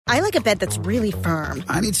I like a bed that's really firm.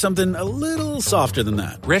 I need something a little softer than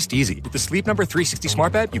that. Rest easy. With the Sleep Number 360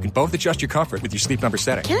 Smart Bed, you can both adjust your comfort with your Sleep Number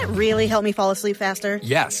setting. Can it really help me fall asleep faster?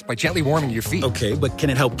 Yes, by gently warming your feet. Okay, but can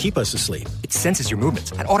it help keep us asleep? It senses your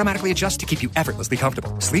movements and automatically adjusts to keep you effortlessly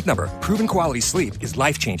comfortable. Sleep Number, proven quality sleep is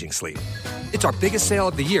life-changing sleep. It's our biggest sale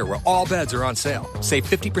of the year where all beds are on sale. Save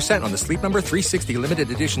 50% on the Sleep Number 360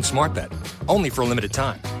 Limited Edition Smart Bed. Only for a limited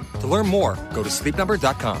time. To learn more, go to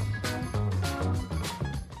sleepnumber.com.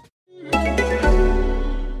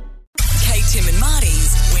 Tim and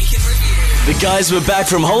Marty's Week in Review. The guys were back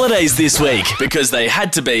from holidays this week because they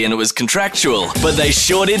had to be and it was contractual. But they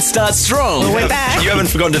sure did start strong. We're back. You haven't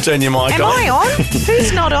forgotten to turn your mic Am on. I on?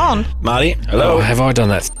 Who's not on? Marty, hello. Oh, have I done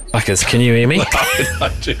that? Fuckers, can you hear me?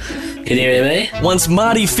 Can you hear me? Once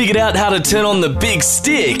Marty figured out how to turn on the big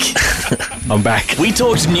stick, I'm back. we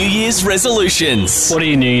talked New Year's resolutions. What are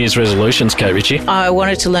your New Year's resolutions, Kate Ritchie? I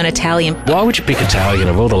wanted to learn Italian. Why would you pick Italian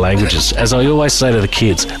of all the languages? As I always say to the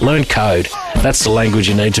kids, learn code. That's the language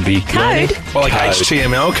you need to be learning. Well, like Code.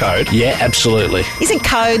 HTML code. Yeah, absolutely. Isn't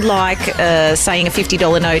code like saying a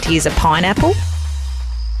 $50 note is a pineapple?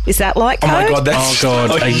 Is that like code? Oh my God, that's... Oh,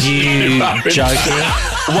 God, are you joking?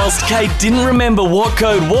 Whilst Kate didn't remember what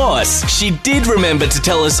code was, she did remember to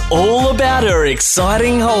tell us all about her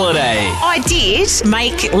exciting holiday. I did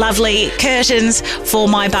make lovely curtains for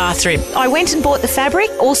my bathroom. I went and bought the fabric,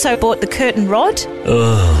 also bought the curtain rod.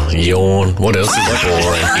 Ugh, yawn. What else is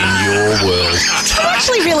boring in your world? It's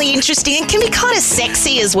actually really interesting and can be kind of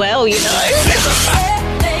sexy as well, you know.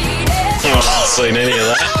 I haven't seen any of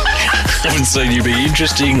that. I haven't seen you be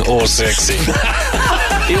interesting or sexy.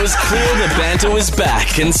 It was clear the banter was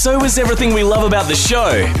back, and so was everything we love about the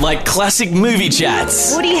show, like classic movie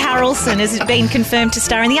chats. Woody Harrelson has been confirmed to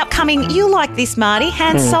star in the upcoming, you like this, Marty,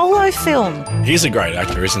 Han Solo film. He's a great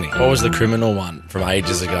actor, isn't he? What was the criminal one from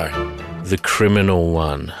ages ago? The criminal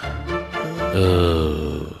one.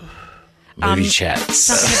 Movie chats.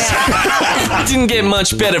 Something about... Didn't get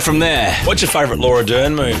much better from there. What's your favourite Laura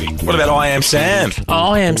Dern movie? What about I Am Sam?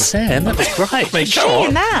 I Am Sam. That was great. Come She on.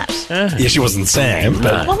 in that. Yeah, she wasn't Sam,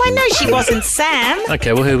 but... Well, I know she wasn't Sam.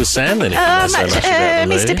 Okay, well, who was Sam then? If you know so much about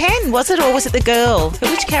the Mr. movie? Penn, was it, or was it the girl?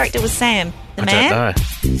 Which character was Sam? The I man? don't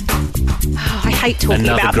know. Oh, I hate talking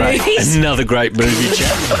about movies. Another great movie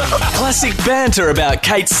chat. Classic banter about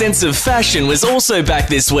Kate's sense of fashion was also back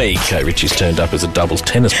this week. Kate Ritchie's turned up as a doubles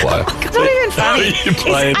tennis player. It's not even funny. you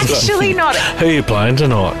playing It's actually not. Who are you playing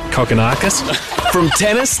tonight? Kokonakis? From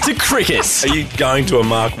tennis to cricket. Are you going to a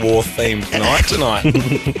Mark War themed night tonight?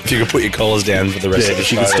 If you could put your collars down for the rest of the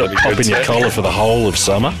if you show, could stop that'd be good popping your too. collar for the whole of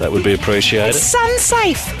summer, that would be appreciated. Sun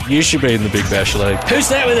safe. You should be in the Big Bash League. Who's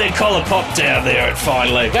that with their collar popped down there at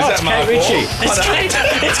Fine League? that Mark Wahlberg?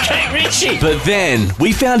 It's Kate Ritchie. But then,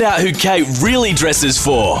 we found out who Kate really dresses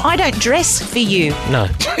for. I don't dress for you. No,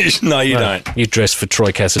 No, you don't. you dress for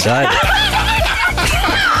Troy Casadei.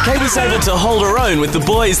 Kate was able to hold her own with the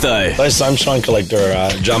boys, though. Those Sunshine Collector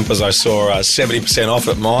jumpers I saw 70% off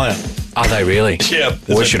at Myer. Are they really? Yeah.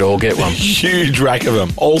 We should all get one. Huge rack of them,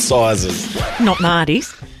 all sizes. Not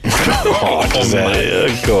Marty's.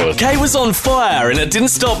 Of course. Kate was on fire, and it didn't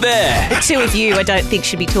stop there. The two of you, I don't think,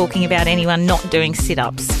 should be talking about anyone not doing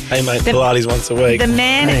sit-ups. Hey, mate, The- Pilates once a week. The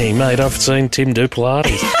man... Hey, mate, I've seen Tim do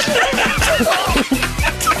Pilates.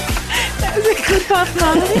 That was a good one,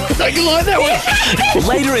 Marty. Don't you like that one?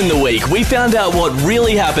 Later in the week, we found out what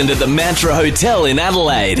really happened at the Mantra Hotel in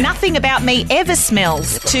Adelaide. Nothing about me ever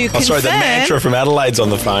smells. To confirm... Oh, sorry, the mantra from Adelaide's on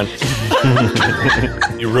the phone.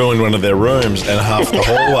 You ruined one of their rooms and half the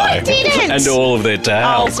hallway. Didn't. And all of their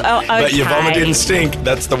towels. Okay. But your vomit didn't stink.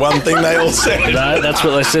 That's the one thing they all said. No, that's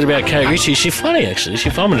what they said about Kate Ritchie. She's funny, actually. She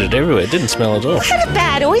vomited everywhere. It didn't smell at all. Had a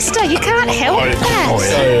bad oyster. You can't help that. Oh,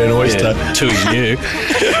 yeah, an oyster. Yeah, to his new.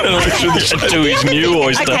 To his new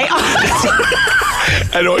oyster. Okay.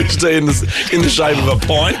 An oyster in the shape of a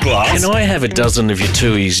pint glass. Can I have a dozen of your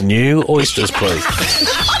Tui's new oysters, please?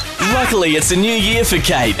 Luckily, it's a new year for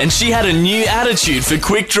Kate, and she had a new attitude for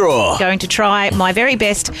Quick Draw. Going to try my very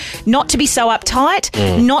best not to be so uptight,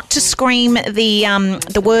 not to scream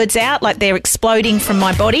the words out like they're exploding from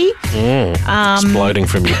my body. Exploding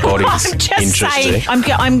from your body. I'm just Interesting. saying. I'm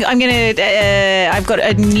gonna. I've got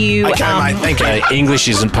a new. Okay, mate, thank you. Okay, English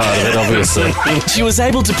isn't part of it, obviously. She was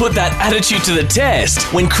able to put that attitude to the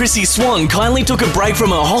test when Chrissy Swan kindly took a break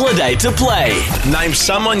from her holiday to play. Name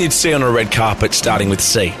someone you'd see on a red carpet starting with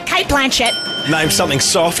C. Kate Blanchett, Name something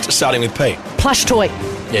soft starting with P. plush toy.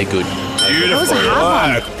 Yeah, good. Beautiful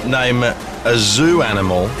work. Name a zoo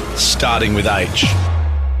animal starting with H.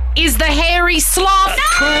 Is the hairy sloth.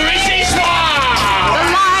 Chrissy Swan! The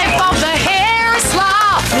life of the hairy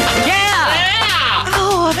sloth. Yeah.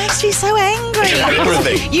 Oh, makes me so angry.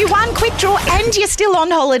 Everything. You won Quick Draw and you're still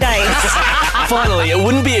on holidays. Finally, it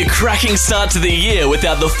wouldn't be a cracking start to the year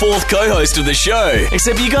without the fourth co-host of the show.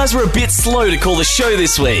 Except you guys were a bit slow to call the show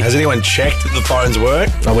this week. Has anyone checked that the phones work?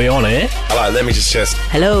 Are we on air? Hello, let me just test.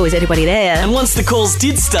 Hello, is anybody there? And once the calls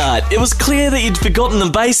did start, it was clear that you'd forgotten the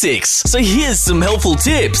basics. So here's some helpful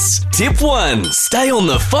tips. Tip 1, stay on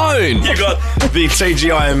the phone. You got the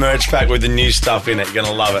TGI merch pack with the new stuff in it. You're going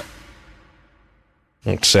to love it.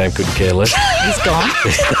 Sam couldn't care less. He's gone.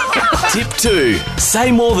 Tip 2,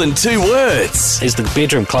 say more than 2 words. Is the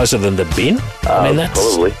bedroom closer than the bin? I mean, that's...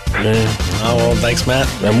 Probably. Yeah. Oh, well, thanks, Matt.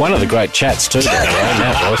 And one of the great chats too, by the way,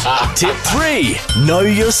 that was. Tip 3, know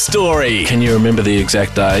your story. Can you remember the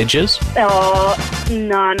exact ages? Oh,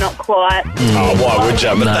 no, not quite. Oh, why would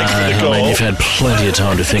you? But thanks for the call. I mean, you've had plenty of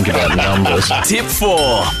time to think about numbers. Tip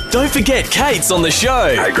 4, don't forget Kate's on the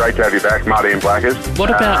show. Hey, great to have you back, Marty and Blackers. What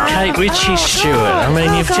about Kate Ritchie, Stewart? I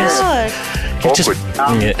mean, you've just... Awkward.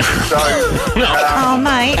 Yeah. Oh,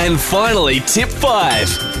 mate. And finally, tip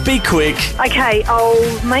 5, be quick. Okay,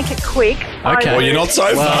 I'll make it quick. Okay. Well, you're not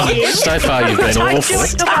so far. Well, so far you've been awful.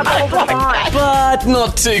 But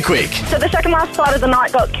not too quick. So the second last flight of the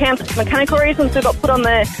night got cancelled for mechanical reasons. We got put on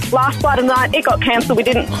the last flight of the night. It got cancelled. We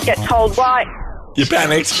didn't get told why. You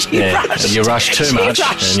panicked. Yeah, you rushed too much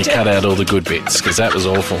and you cut out all the good bits because that was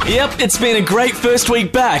awful. Yep, it's been a great first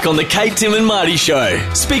week back on the Kate, Tim and Marty show.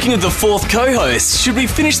 Speaking of the fourth co-host, should we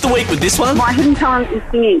finish the week with this one? My hidden talent is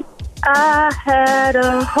singing. I had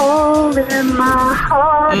a hole in my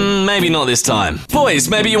heart. Maybe not this time. Boys,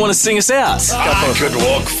 maybe you want to sing us out. I could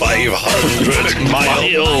walk 500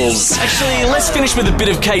 miles. Actually, let's finish with a bit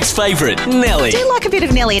of Kate's favourite, Nelly. I do like a bit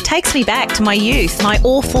of Nelly. It takes me back to my youth, my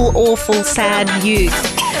awful, awful, sad youth.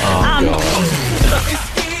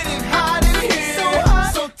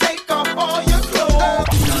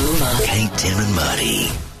 Kate, Tim and Marty.